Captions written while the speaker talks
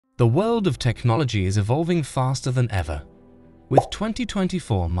The world of technology is evolving faster than ever, with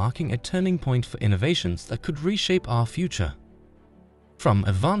 2024 marking a turning point for innovations that could reshape our future. From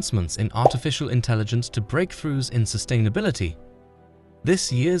advancements in artificial intelligence to breakthroughs in sustainability,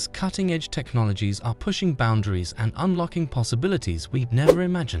 this year's cutting-edge technologies are pushing boundaries and unlocking possibilities we'd never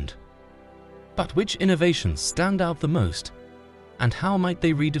imagined. But which innovations stand out the most, and how might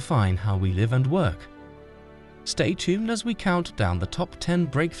they redefine how we live and work? Stay tuned as we count down the top 10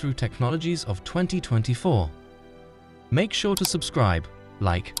 breakthrough technologies of 2024. Make sure to subscribe,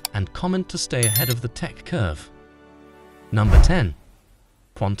 like, and comment to stay ahead of the tech curve. Number 10.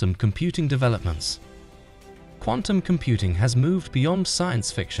 Quantum computing developments. Quantum computing has moved beyond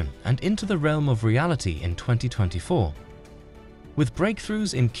science fiction and into the realm of reality in 2024, with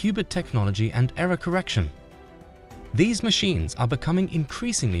breakthroughs in qubit technology and error correction. These machines are becoming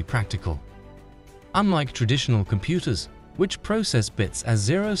increasingly practical. Unlike traditional computers, which process bits as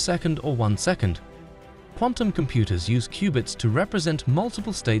 0 second or 1 second, quantum computers use qubits to represent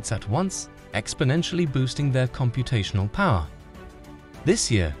multiple states at once, exponentially boosting their computational power.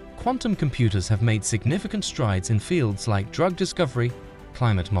 This year, quantum computers have made significant strides in fields like drug discovery,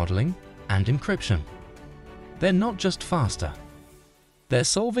 climate modeling, and encryption. They're not just faster. They're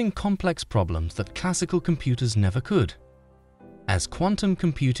solving complex problems that classical computers never could. As quantum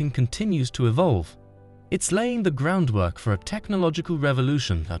computing continues to evolve, it's laying the groundwork for a technological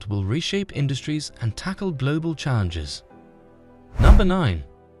revolution that will reshape industries and tackle global challenges. Number 9.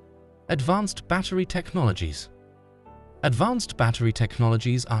 Advanced battery technologies. Advanced battery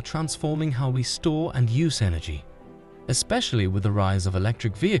technologies are transforming how we store and use energy, especially with the rise of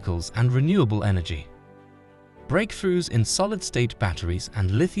electric vehicles and renewable energy. Breakthroughs in solid-state batteries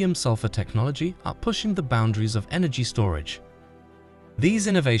and lithium-sulfur technology are pushing the boundaries of energy storage. These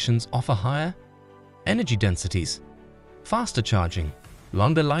innovations offer higher energy densities, faster charging,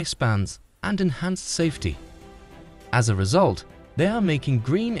 longer lifespans, and enhanced safety. As a result, they are making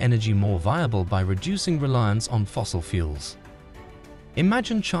green energy more viable by reducing reliance on fossil fuels.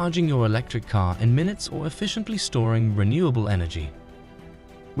 Imagine charging your electric car in minutes or efficiently storing renewable energy.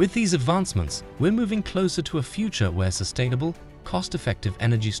 With these advancements, we're moving closer to a future where sustainable, cost-effective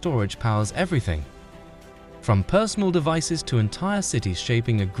energy storage powers everything, from personal devices to entire cities,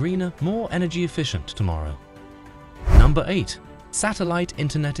 shaping a greener, more energy-efficient tomorrow. Number 8. Satellite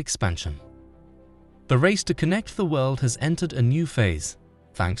internet expansion. The race to connect the world has entered a new phase,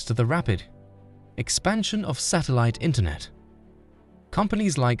 thanks to the rapid expansion of satellite internet.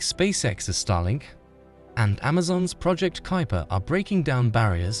 Companies like SpaceX's Starlink and Amazon's Project Kuiper are breaking down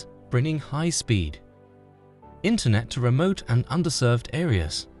barriers, bringing high-speed internet to remote and underserved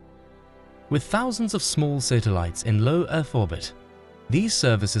areas. With thousands of small satellites in low Earth orbit, these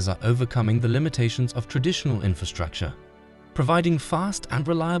services are overcoming the limitations of traditional infrastructure, providing fast and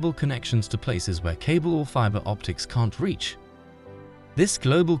reliable connections to places where cable or fiber optics can't reach. This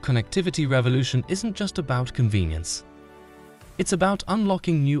global connectivity revolution isn't just about convenience. It's about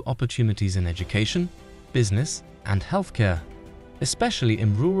unlocking new opportunities in education, business, and healthcare, especially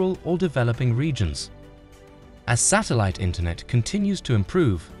in rural or developing regions. As satellite internet continues to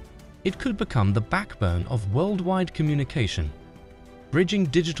improve, it could become the backbone of worldwide communication, bridging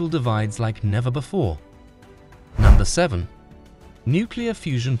digital divides like never before. Number 7. Nuclear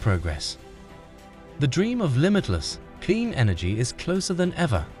fusion progress. The dream of limitless, clean energy is closer than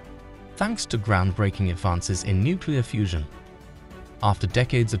ever, thanks to groundbreaking advances in nuclear fusion. After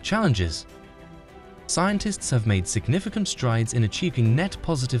decades of challenges, scientists have made significant strides in achieving net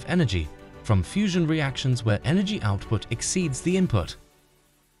positive energy from fusion reactions where energy output exceeds the input.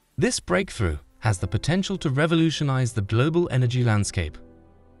 This breakthrough has the potential to revolutionize the global energy landscape,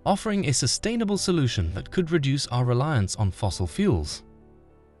 offering a sustainable solution that could reduce our reliance on fossil fuels.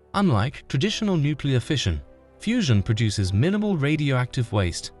 Unlike traditional nuclear fission, fusion produces minimal radioactive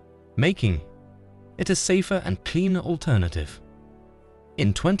waste, making it a safer and cleaner alternative.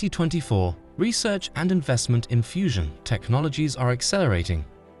 In 2024, research and investment in fusion technologies are accelerating,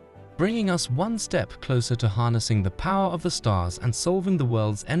 bringing us one step closer to harnessing the power of the stars and solving the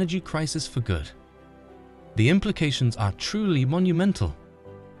world's energy crisis for good. The implications are truly monumental.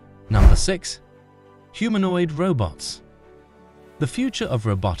 Number 6. Humanoid robots. The future of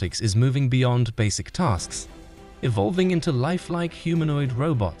robotics is moving beyond basic tasks, evolving into lifelike humanoid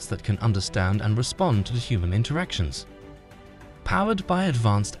robots that can understand and respond to human interactions. Powered by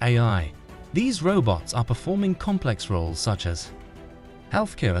advanced AI, these robots are performing complex roles such as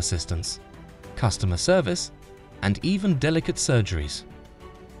healthcare assistance, customer service, and even delicate surgeries.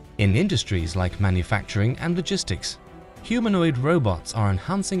 In industries like manufacturing and logistics, humanoid robots are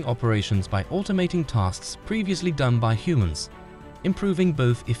enhancing operations by automating tasks previously done by humans, improving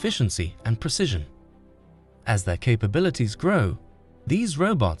both efficiency and precision. As their capabilities grow, these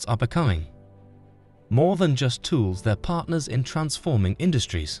robots are becoming more than just tools, they're partners in transforming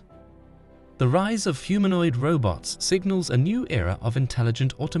industries. The rise of humanoid robots signals a new era of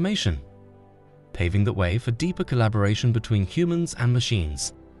intelligent automation, paving the way for deeper collaboration between humans and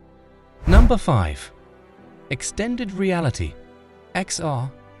machines. Number 5. Extended reality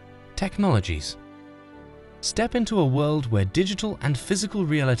 (XR) technologies. Step into a world where digital and physical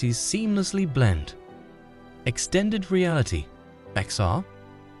realities seamlessly blend. Extended reality (XR),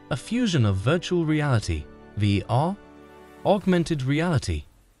 a fusion of virtual reality (VR), augmented reality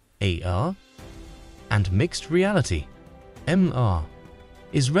 (AR), and mixed reality (MR),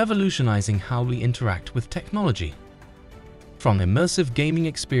 is revolutionizing how we interact with technology. From immersive gaming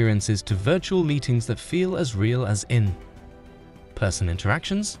experiences to virtual meetings that feel as real as in-person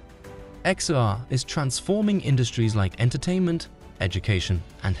interactions, XR is transforming industries like entertainment, education,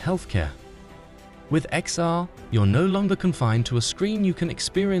 and healthcare. With XR, you're no longer confined to a screen. You can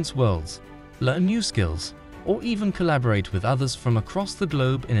experience worlds, learn new skills, or even collaborate with others from across the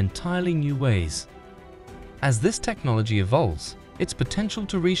globe in entirely new ways. As this technology evolves, its potential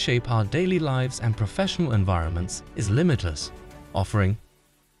to reshape our daily lives and professional environments is limitless, offering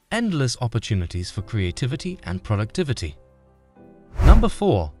endless opportunities for creativity and productivity. Number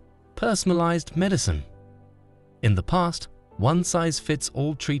 4. Personalized medicine. In the past,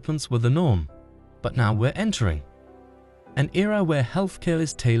 one-size-fits-all treatments were the norm, but now we're entering an era where healthcare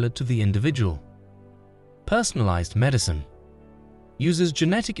is tailored to the individual. Personalized medicine uses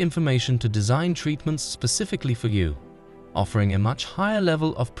genetic information to design treatments specifically for you, offering a much higher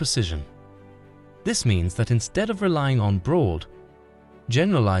level of precision. This means that instead of relying on broad,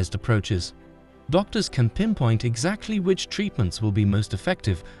 generalized approaches, doctors can pinpoint exactly which treatments will be most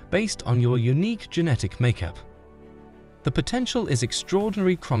effective based on your unique genetic makeup. The potential is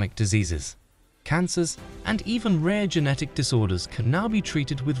extraordinary. Chronic diseases, cancers, and even rare genetic disorders can now be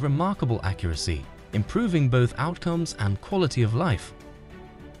treated with remarkable accuracy, improving both outcomes and quality of life.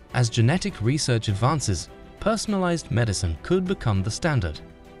 As genetic research advances, personalized medicine could become the standard,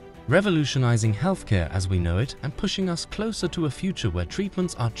 revolutionizing healthcare as we know it and pushing us closer to a future where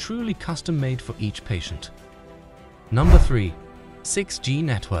treatments are truly custom-made for each patient. Number 3. 6G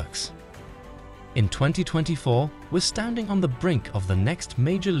networks. In 2024, we're standing on the brink of the next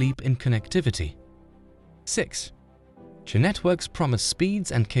major leap in connectivity. 6G networks promise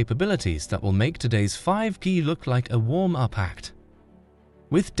speeds and capabilities that will make today's 5G look like a warm-up act.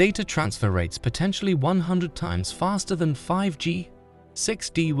 With data transfer rates potentially 100 times faster than 5G,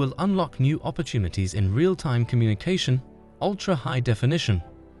 6G will unlock new opportunities in real-time communication, ultra-high definition,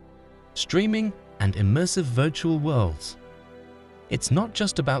 streaming, and immersive virtual worlds. It's not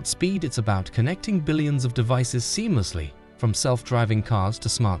just about speed, it's about connecting billions of devices seamlessly, from self-driving cars to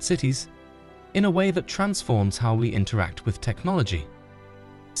smart cities, in a way that transforms how we interact with technology.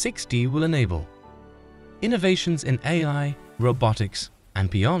 6G will enable innovations in AI, robotics, and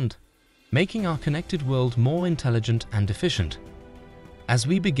beyond, making our connected world more intelligent and efficient. As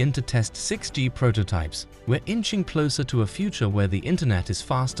we begin to test 6G prototypes, we're inching closer to a future where the internet is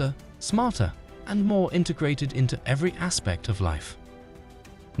faster, smarter, and more integrated into every aspect of life.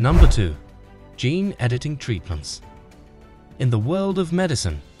 Number 2. Gene editing treatments. In the world of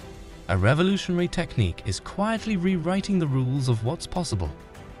medicine, a revolutionary technique is quietly rewriting the rules of what's possible.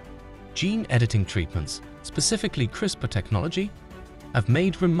 Gene editing treatments, specifically CRISPR technology, have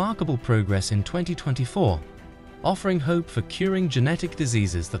made remarkable progress in 2024, offering hope for curing genetic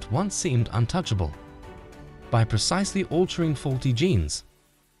diseases that once seemed untouchable. By precisely altering faulty genes,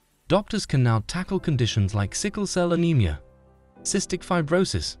 doctors can now tackle conditions like sickle cell anemia, cystic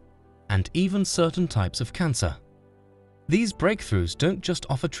fibrosis, and even certain types of cancer. These breakthroughs don't just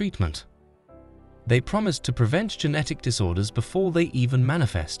offer treatment. They promise to prevent genetic disorders before they even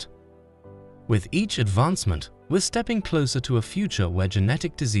manifest. With each advancement, we're stepping closer to a future where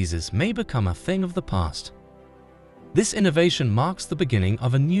genetic diseases may become a thing of the past. This innovation marks the beginning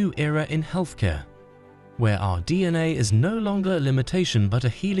of a new era in healthcare, where our DNA is no longer a limitation but a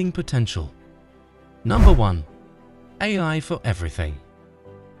healing potential. Number 1. AI for everything.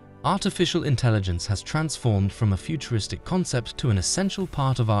 Artificial intelligence has transformed from a futuristic concept to an essential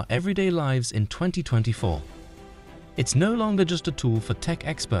part of our everyday lives in 2024. It's no longer just a tool for tech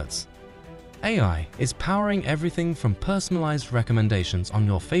experts. AI is powering everything from personalized recommendations on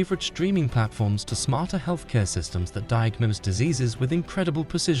your favorite streaming platforms to smarter healthcare systems that diagnose diseases with incredible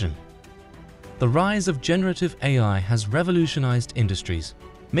precision. The rise of generative AI has revolutionized industries,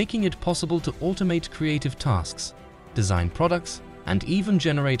 making it possible to automate creative tasks, design products, and even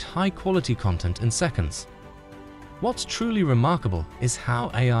generate high-quality content in seconds. What's truly remarkable is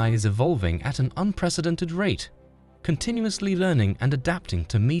how AI is evolving at an unprecedented rate, continuously learning and adapting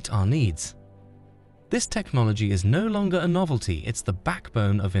to meet our needs. This technology is no longer a novelty, it's the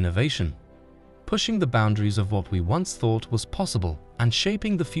backbone of innovation, pushing the boundaries of what we once thought was possible and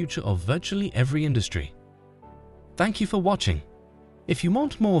shaping the future of virtually every industry. Thank you for watching. If you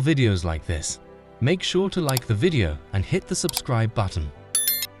want more videos like this, make sure to like the video and hit the subscribe button.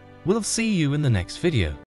 We'll see you in the next video.